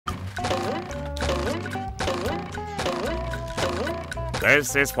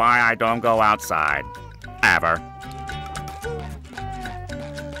This is why I don't go outside. Ever.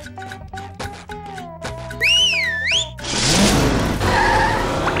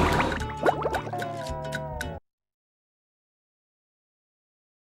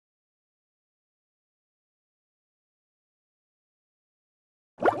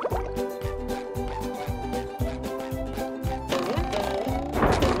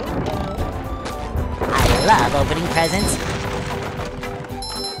 I love opening presents.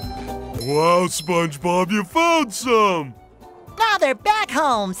 Wow, SpongeBob, you found some! Now they're back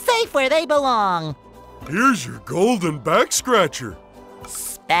home, safe where they belong. Here's your golden back scratcher.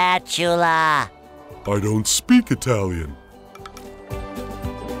 Spatula. I don't speak Italian.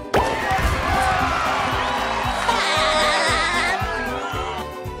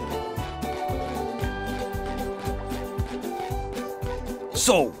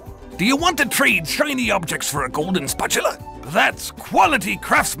 So, do you want to trade shiny objects for a golden spatula? That's quality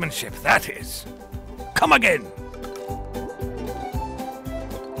craftsmanship, that is. Come again.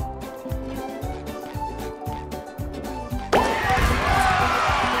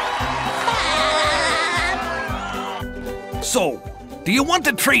 So, do you want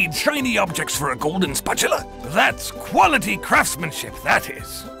to trade shiny objects for a golden spatula? That's quality craftsmanship, that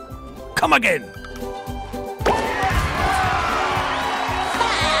is. Come again.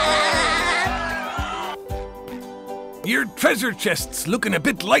 Your treasure chest's looking a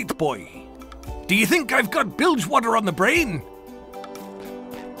bit light, boy. Do you think I've got bilge water on the brain?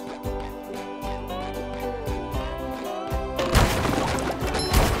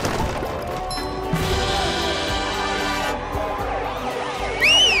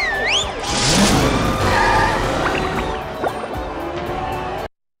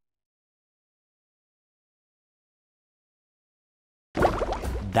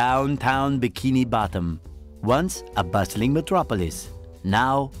 Downtown Bikini Bottom. Once a bustling metropolis,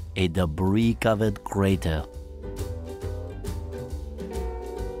 now a debris-covered crater.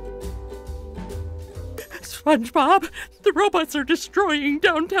 SpongeBob, the robots are destroying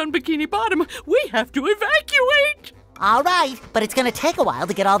downtown Bikini Bottom. We have to evacuate! All right, but it's gonna take a while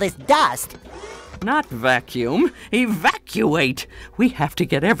to get all this dust. Not vacuum, evacuate. We have to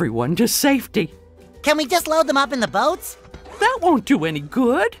get everyone to safety. Can we just load them up in the boats? That won't do any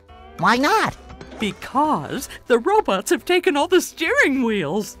good. Why not? Because the robots have taken all the steering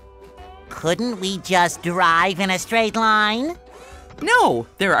wheels. Couldn't we just drive in a straight line? No,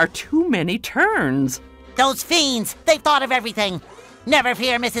 there are too many turns. Those fiends, they've thought of everything. Never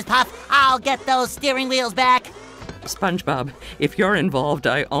fear, Mrs. Puff. I'll get those steering wheels back. SpongeBob, if you're involved,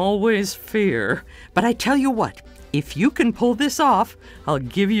 I always fear. But I tell you what, if you can pull this off, I'll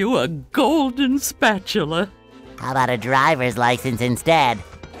give you a golden spatula. How about a driver's license instead?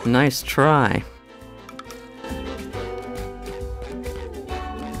 Nice try.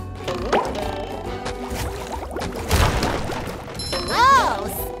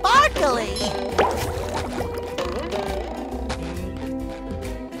 Oh, sparkly!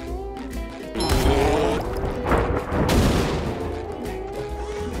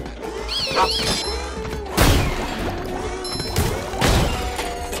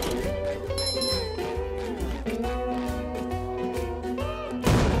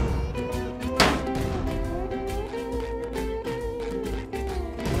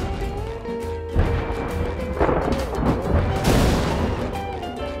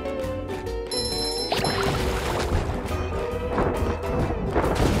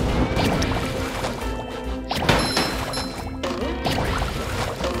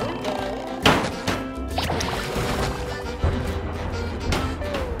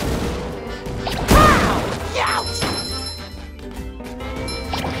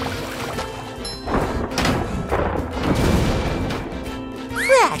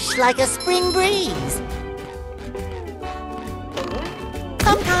 Fresh like a spring breeze.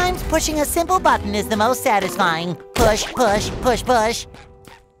 Sometimes pushing a simple button is the most satisfying. Push, push, push, push.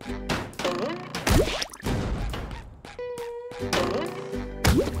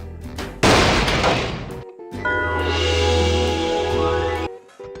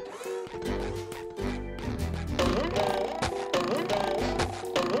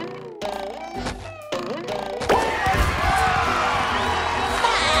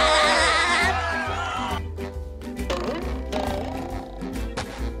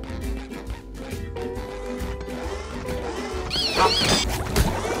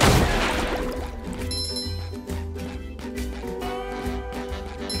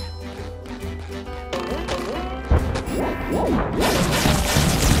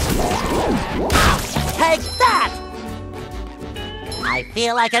 Take that! I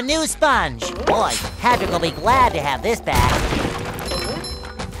feel like a new sponge. Boy, Patrick will be glad to have this back.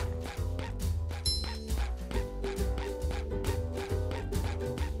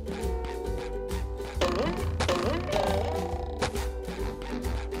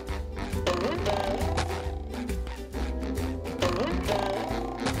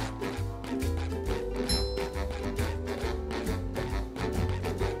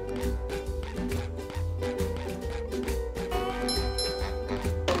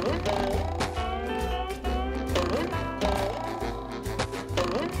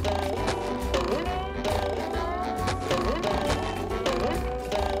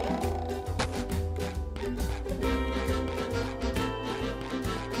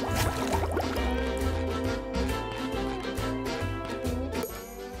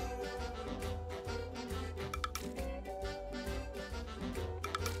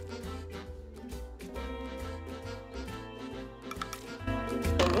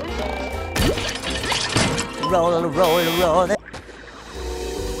 roll, roll, roll.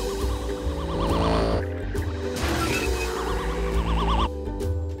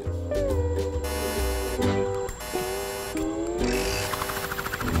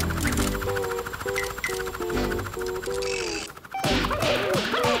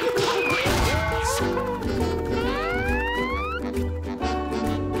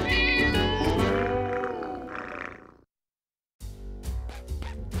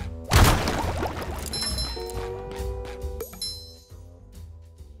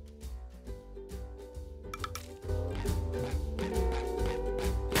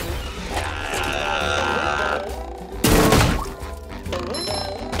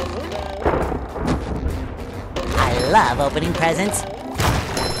 I love opening presents.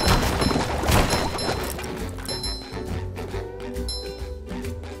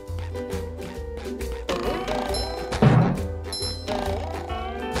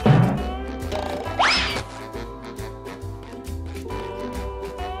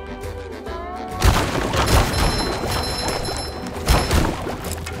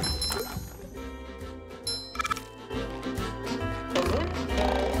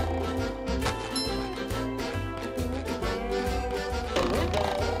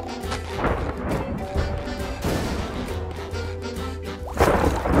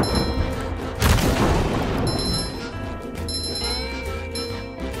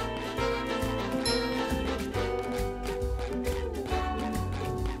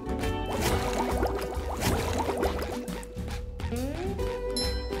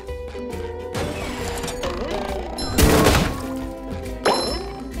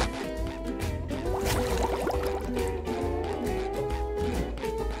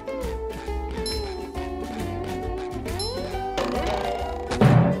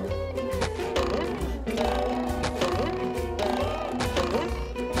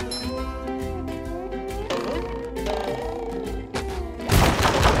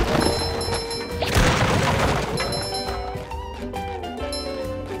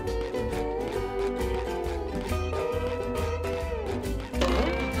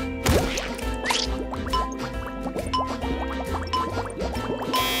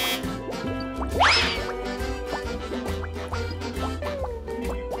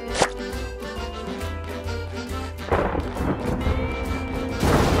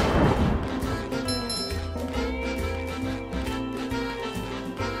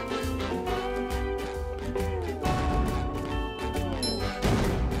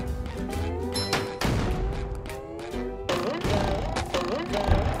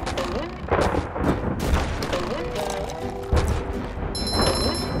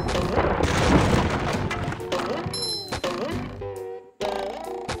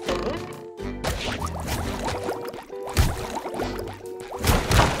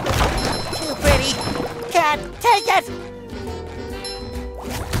 Take it!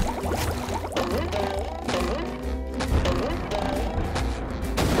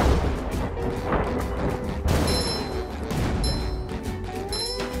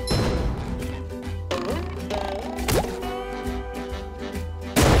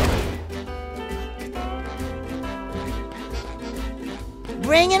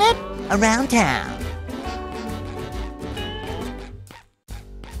 Bringing it around town.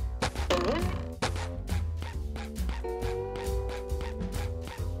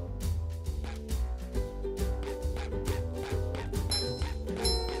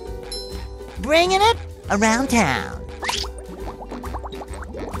 Bringing it around town.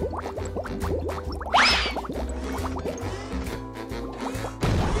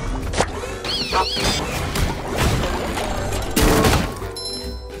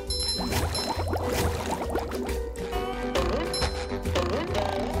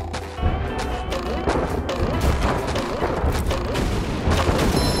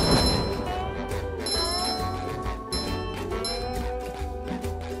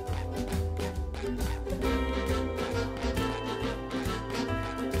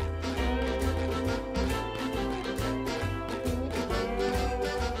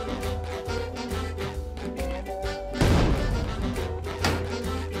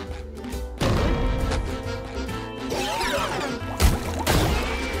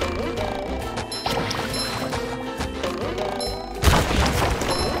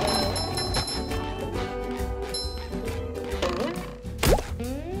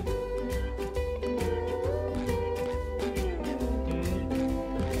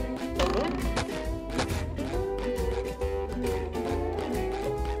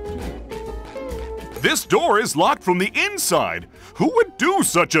 This door is locked from the inside. Who would do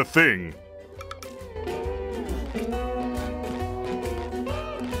such a thing?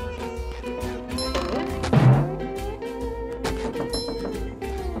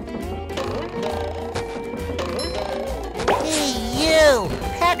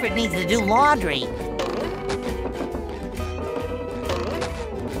 Alfred needs to do laundry.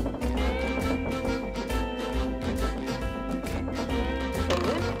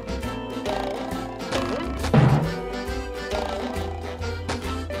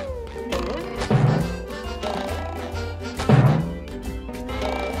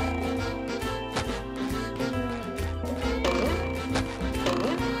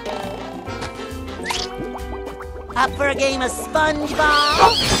 Up for a game of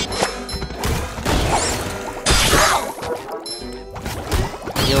SpongeBob?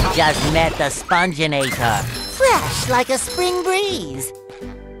 You've just met the Sponginator. Fresh like a spring breeze.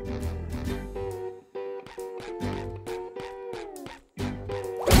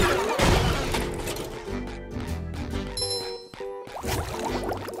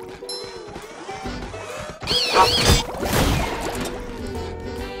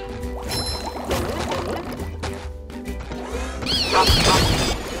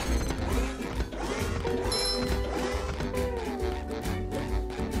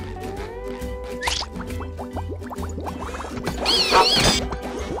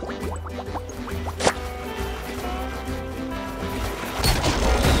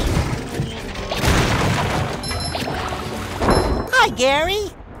 Hi,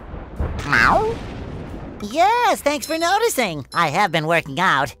 Gary. Meow. Yes, thanks for noticing. I have been working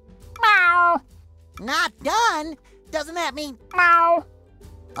out. Meow. Not done? Doesn't that mean... Meow.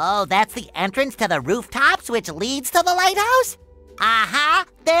 Oh, that's the entrance to the rooftops, which leads to the lighthouse? Aha!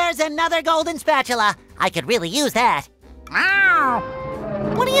 There's another golden spatula. I could really use that. Meow.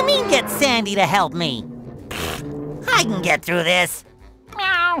 What do you mean, get Sandy to help me? I can get through this.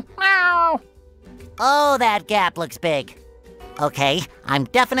 Meow. Meow. Oh, that gap looks big. Okay, I'm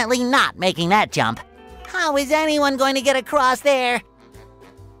definitely not making that jump. How is anyone going to get across there?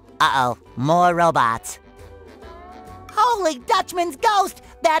 Uh-oh, more robots. Holy Dutchman's ghost!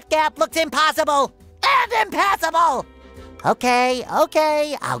 That gap looks impossible! And impassable! Okay,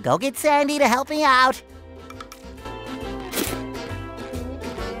 I'll go get Sandy to help me out.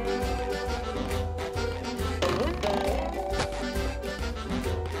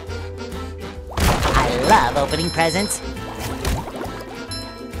 I love opening presents.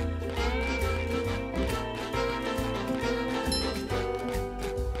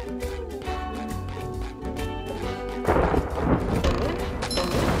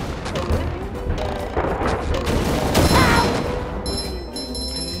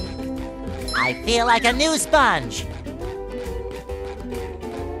 I feel like a new sponge.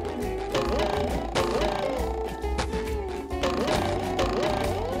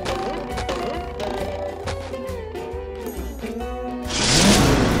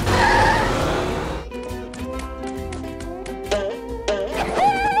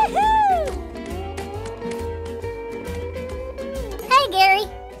 Hey, Gary.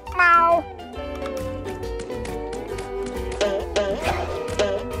 Meow.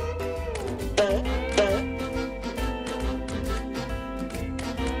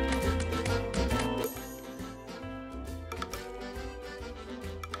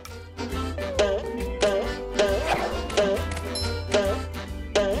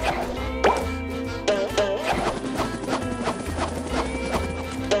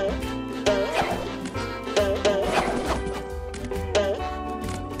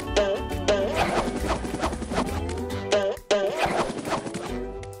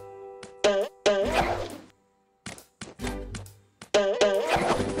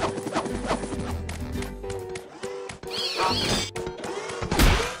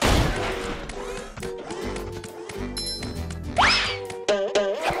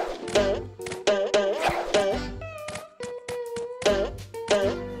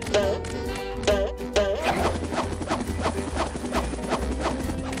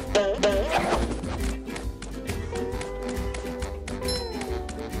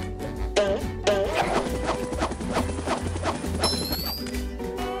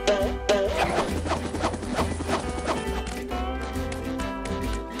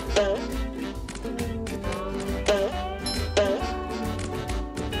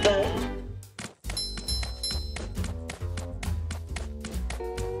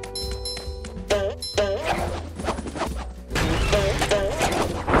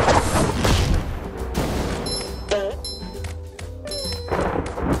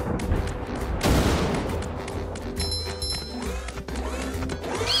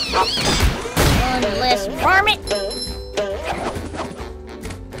 One less varmint.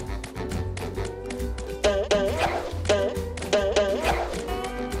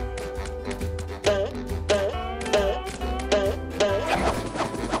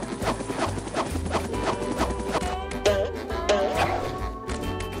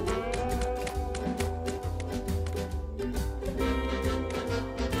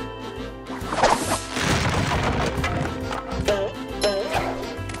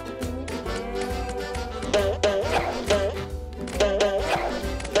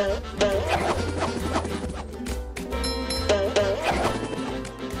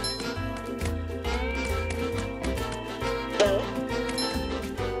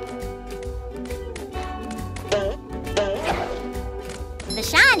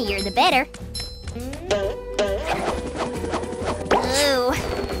 faster, the better. Ooh,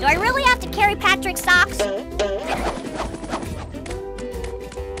 do I really have to carry Patrick's socks?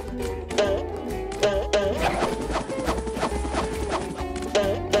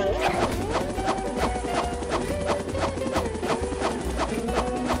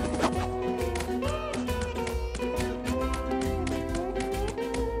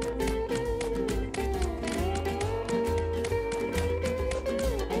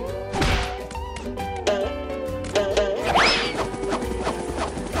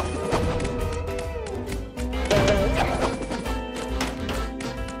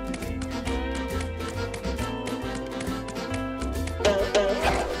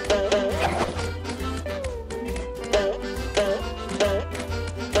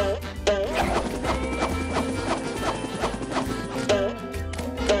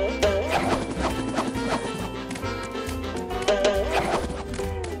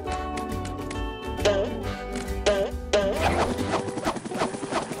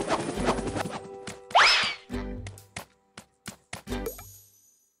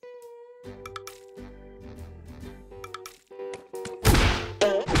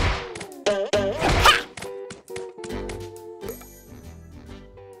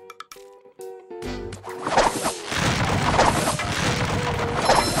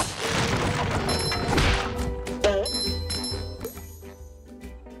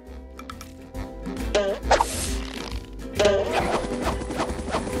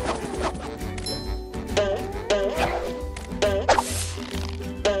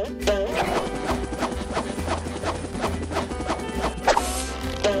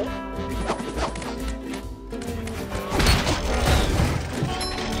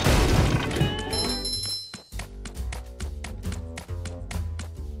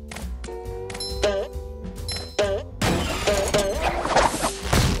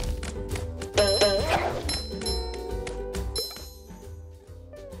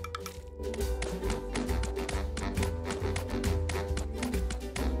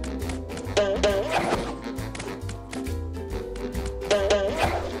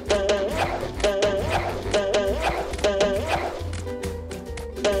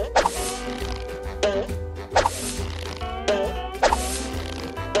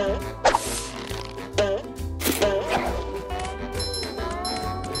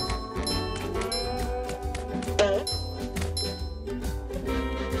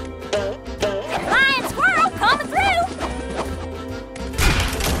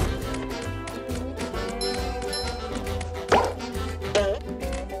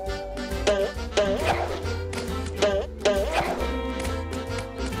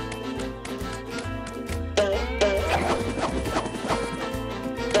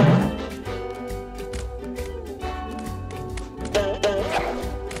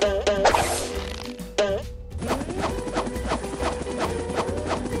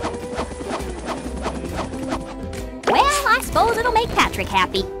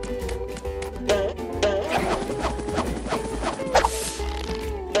 Happy.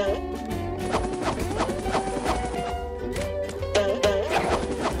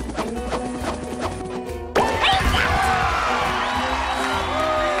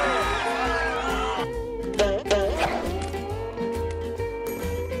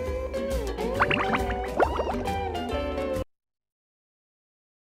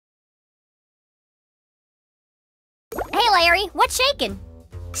 Hey Larry, what's shaking?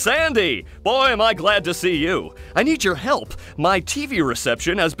 Sandy! Boy, am I glad to see you. I need your help. My TV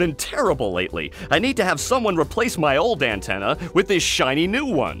reception has been terrible lately. I need to have someone replace my old antenna with this shiny new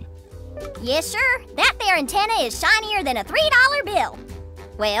one. Yes, sir. That there antenna is shinier than a $3 bill.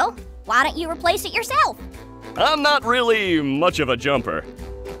 Well, why don't you replace it yourself? I'm not really much of a jumper.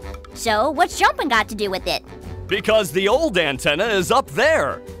 So, what's jumping got to do with it? Because the old antenna is up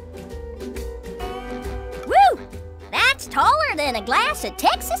there. Woo! That's taller than a glass of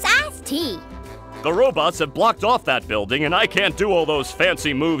Texas iced tea. The robots have blocked off that building, and I can't do all those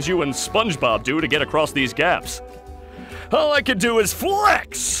fancy moves you and SpongeBob do to get across these gaps. All I can do is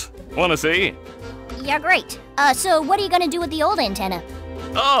flex! Wanna see? Yeah, great. So what are you gonna do with the old antenna?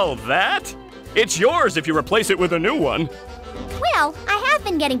 Oh, that? It's yours if you replace it with a new one. Well, I have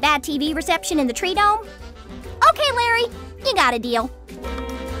been getting bad TV reception in the tree dome. Okay, Larry, you got a deal.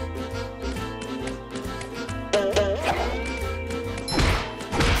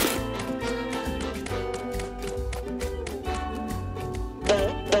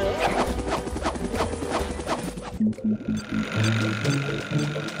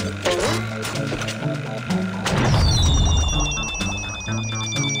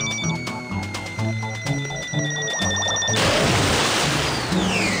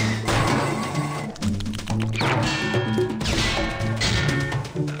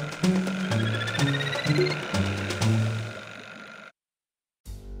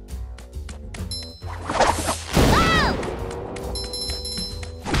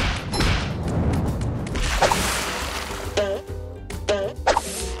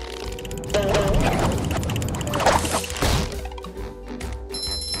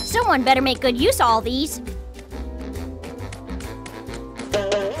 Someone better make good use of all these.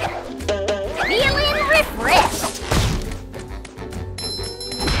 Feeling refreshed.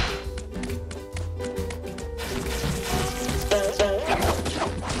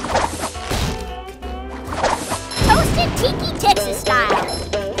 Toasted Tiki Texas style.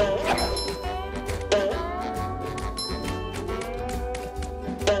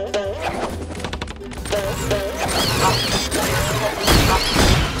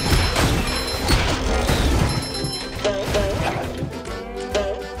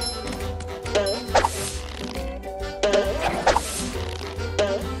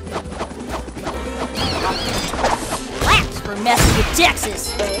 Laps for messing with Texas.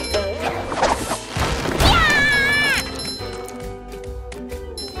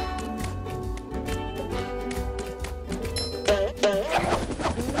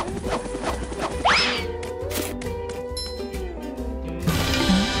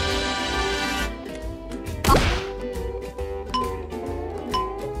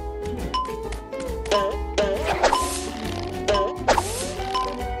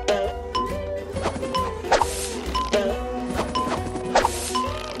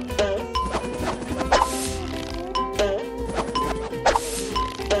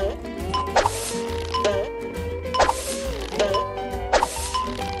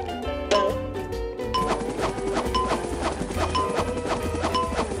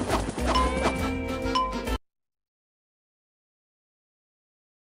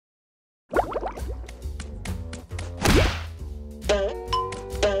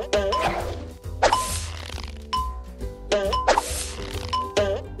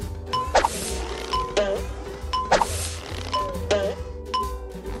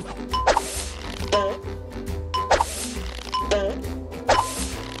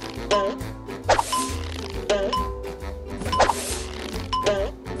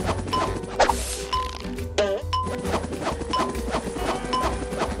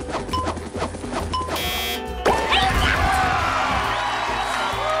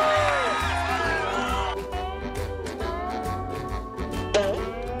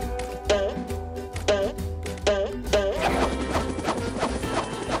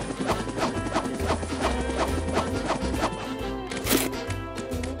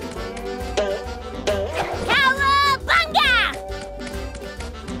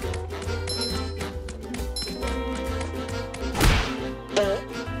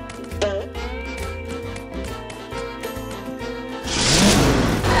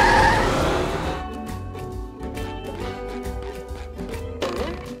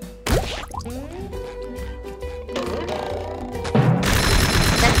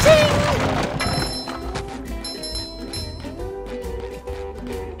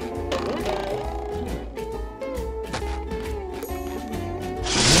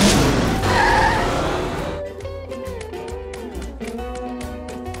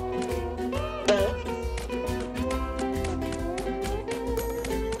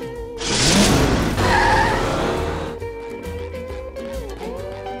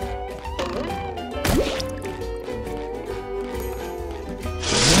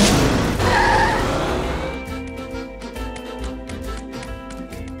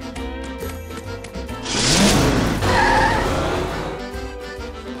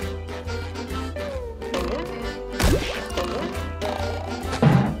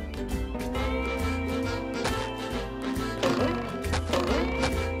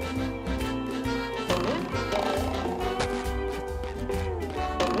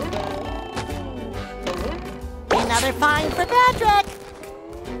 Another fine for Patrick!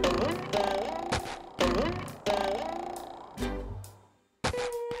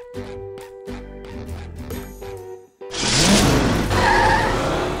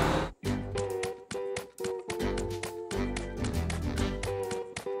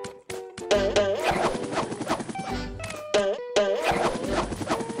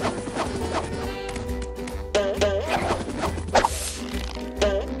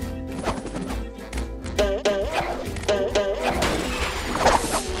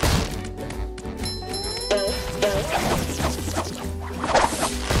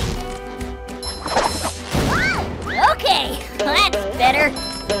 Okay, that's better.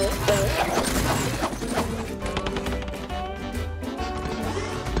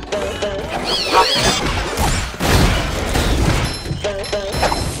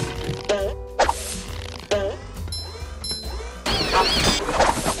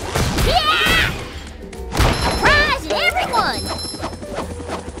 Yeah! Surprise everyone!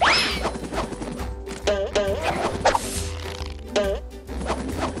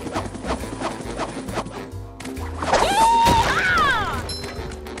 Yeehaw!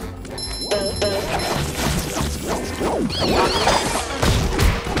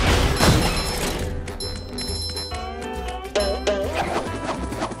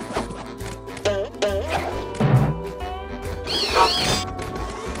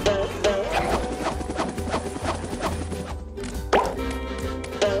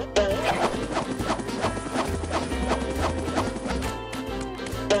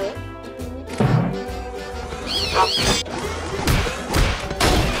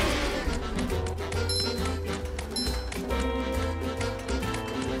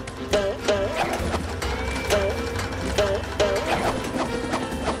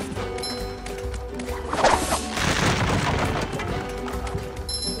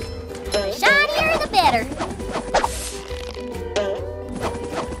 The shinier, the better.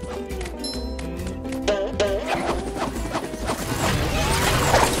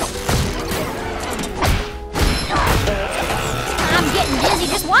 I'm getting dizzy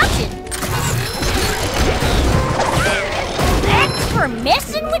just watching. That's for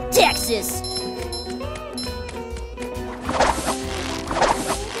messing with Texas.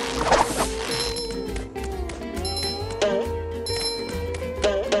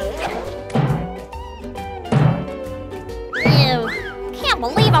 Ew, can't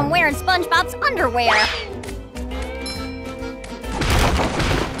believe I'm wearing SpongeBob's underwear.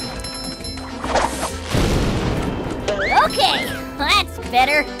 Okay, that's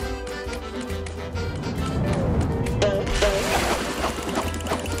better.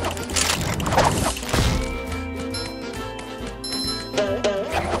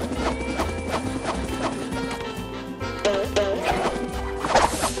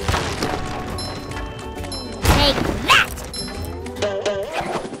 Take that!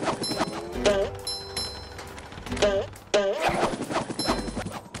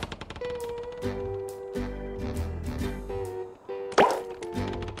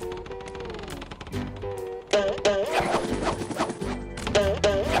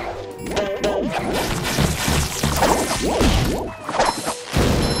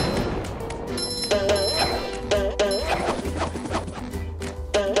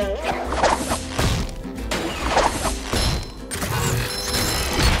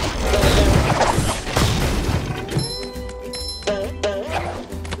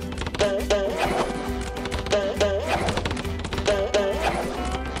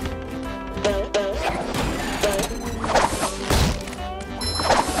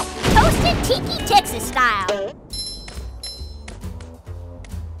 Toasted Tiki Texas style.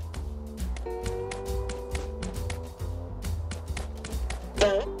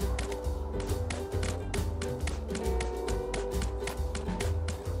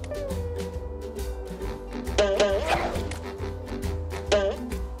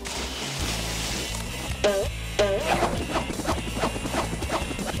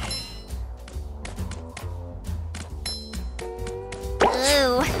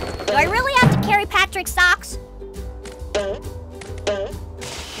 Ooh, do I really have to carry Patrick's socks?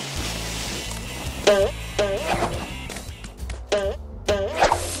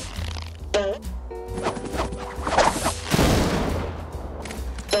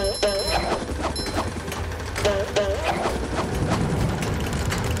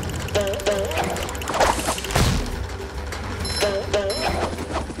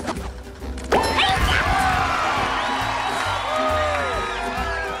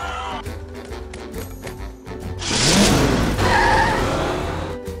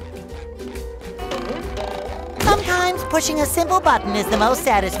 Sometimes pushing a simple button is the most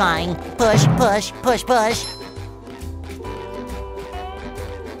satisfying. Push, push, push, push.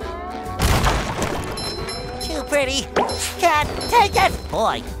 Too pretty. Cat, take it!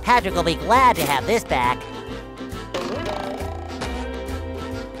 Boy, Patrick will be glad to have this back.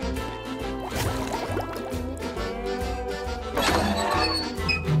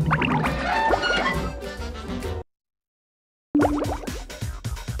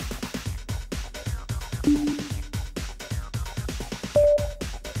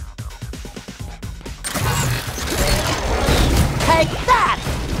 Take that!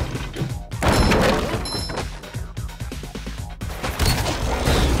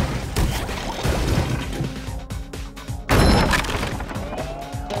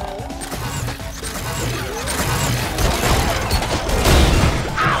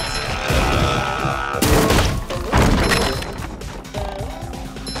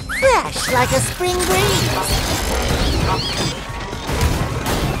 Fresh like a spring breeze.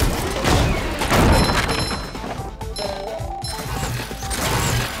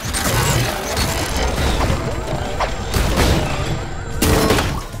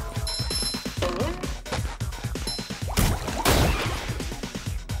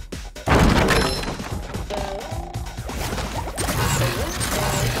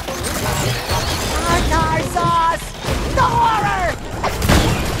 Tartar sauce! The horror!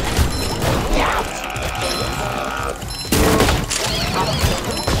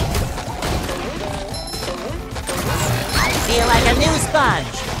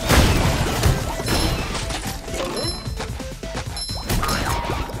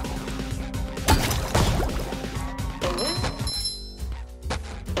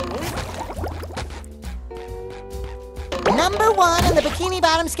 won in the Bikini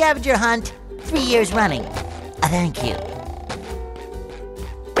Bottom scavenger hunt 3 years running. Thank you.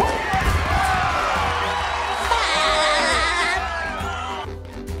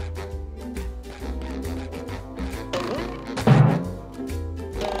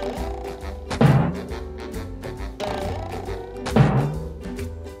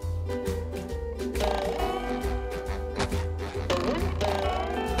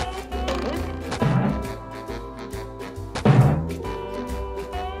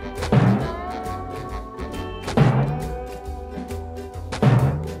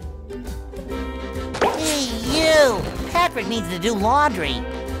 Patrick needs to do laundry.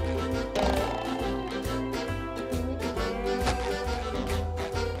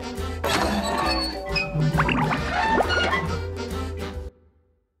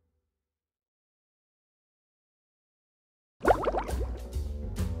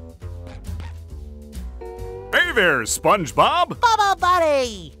 Hey there, SpongeBob! Bubble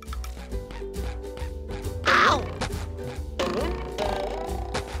Buddy! Ow!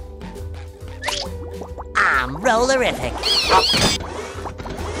 I'm rollerific.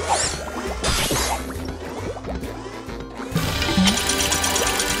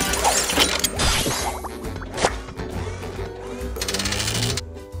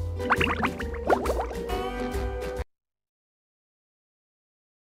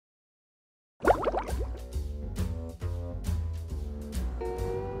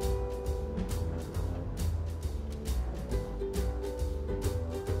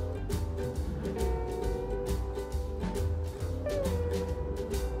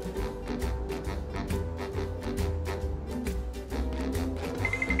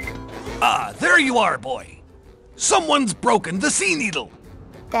 Ah, there you are, boy. Someone's broken the sea needle.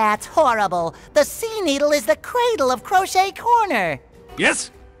 That's horrible. The sea needle is the cradle of Crochet Corner.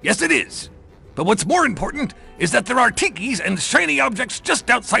 Yes, it is. But what's more important is that there are tikis and shiny objects just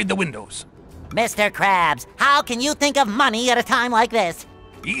outside the windows. Mr. Krabs, how can you think of money at a time like this?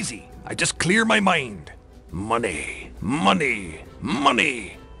 Easy. I just clear my mind. Money, money,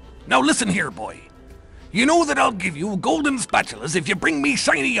 money. Now listen here, boy. You know that I'll give you golden spatulas if you bring me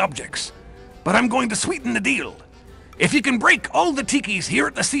shiny objects. But I'm going to sweeten the deal. If you can break all the tikis here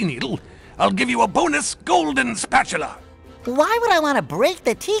at the Sea Needle, I'll give you a bonus golden spatula. Why would I want to break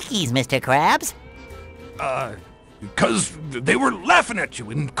the tikis, Mr. Krabs? Because they were laughing at you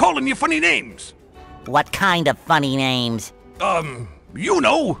and calling you funny names. What kind of funny names? You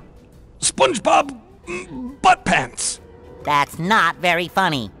know, SpongeBob Butt Pants. That's not very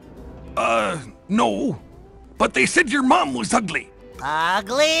funny. No. But they said your mom was ugly.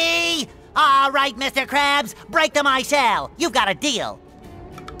 Ugly? All right, Mr. Krabs, break them I shall. You've got a deal.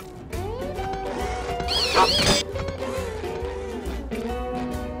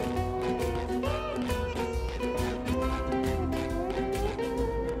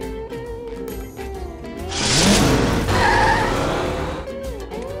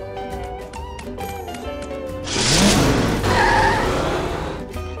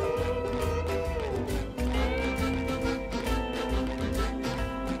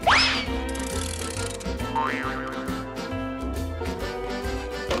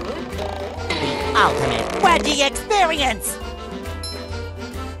 Ultimate wedgie experience!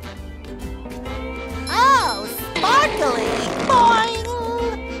 Oh, sparkly! Boing!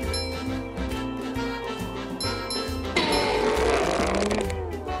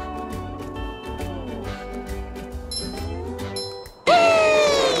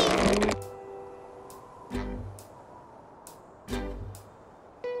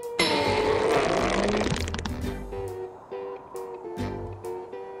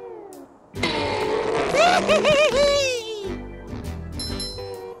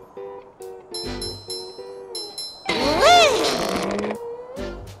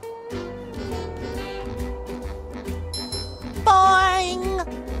 Boing!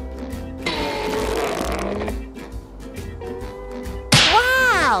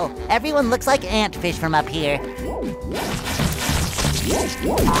 Wow! Everyone looks like antfish from up here.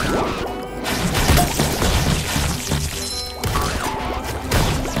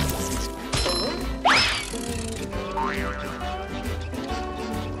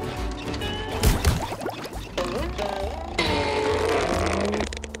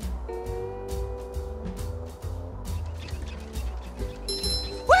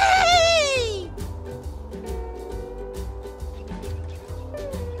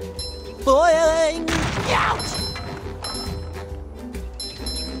 Boing! Ouch!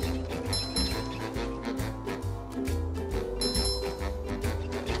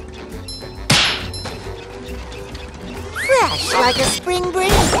 Fresh like a spring breeze.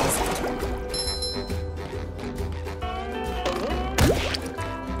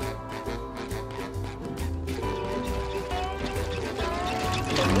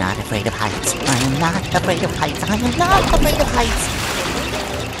 I'm not afraid of heights. I am not afraid of heights. I am not afraid of heights.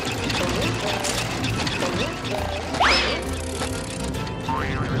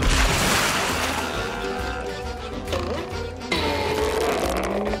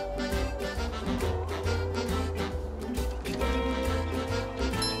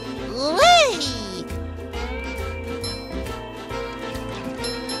 Whee!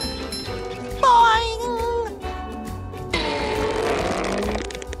 Boing!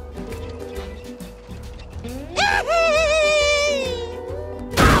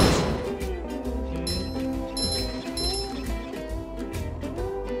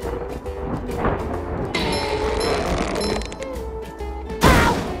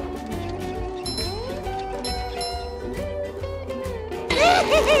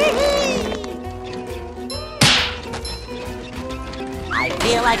 I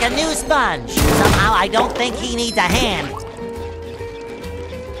feel like a new sponge. Somehow I don't think he needs a hand.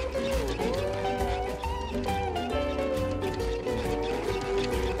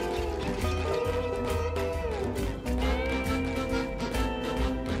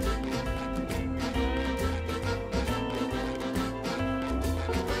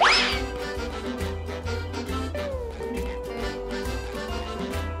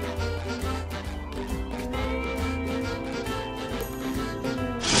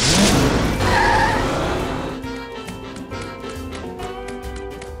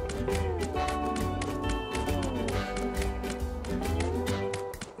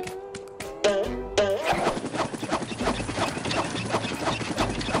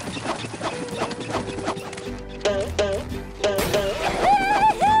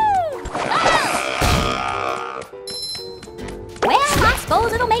 Well, I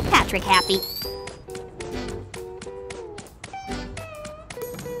suppose it'll make Patrick happy.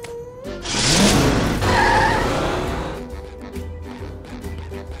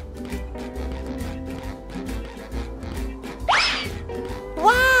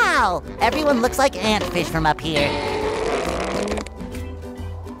 Wow! Everyone looks like antfish from up here.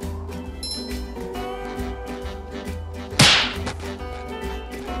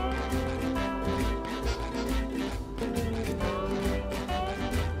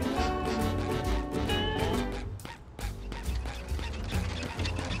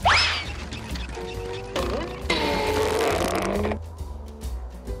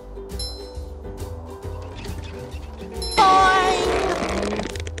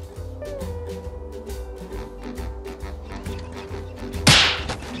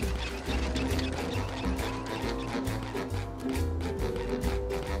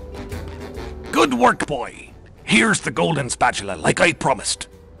 Good work, boy. Here's the golden spatula, like I promised.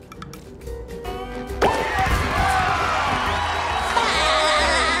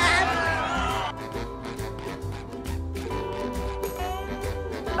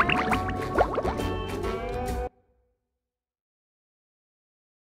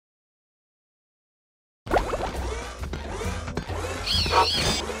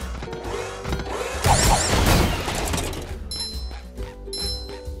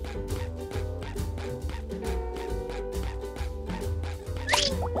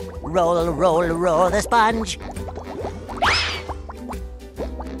 Roll, roll, roll the sponge.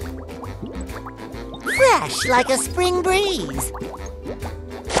 Fresh like a spring breeze.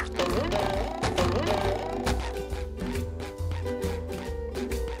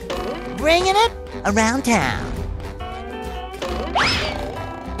 Bringing it around town.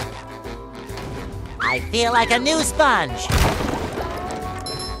 I feel like a new sponge.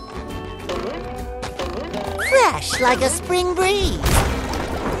 Fresh like a spring breeze.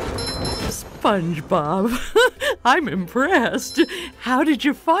 SpongeBob, I'm impressed. How did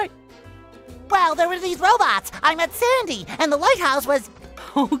you fight? Well, there were these robots. I met Sandy, and the lighthouse was...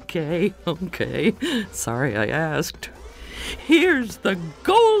 Okay. Sorry I asked. Here's the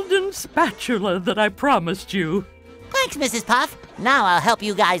golden spatula that I promised you. Thanks, Mrs. Puff. Now I'll help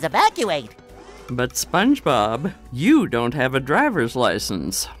you guys evacuate. But SpongeBob, you don't have a driver's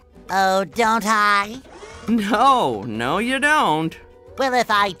license. Oh, don't I? No, you don't. Well,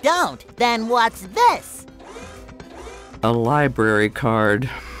 if I don't, then what's this? A library card.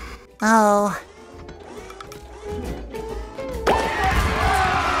 Oh,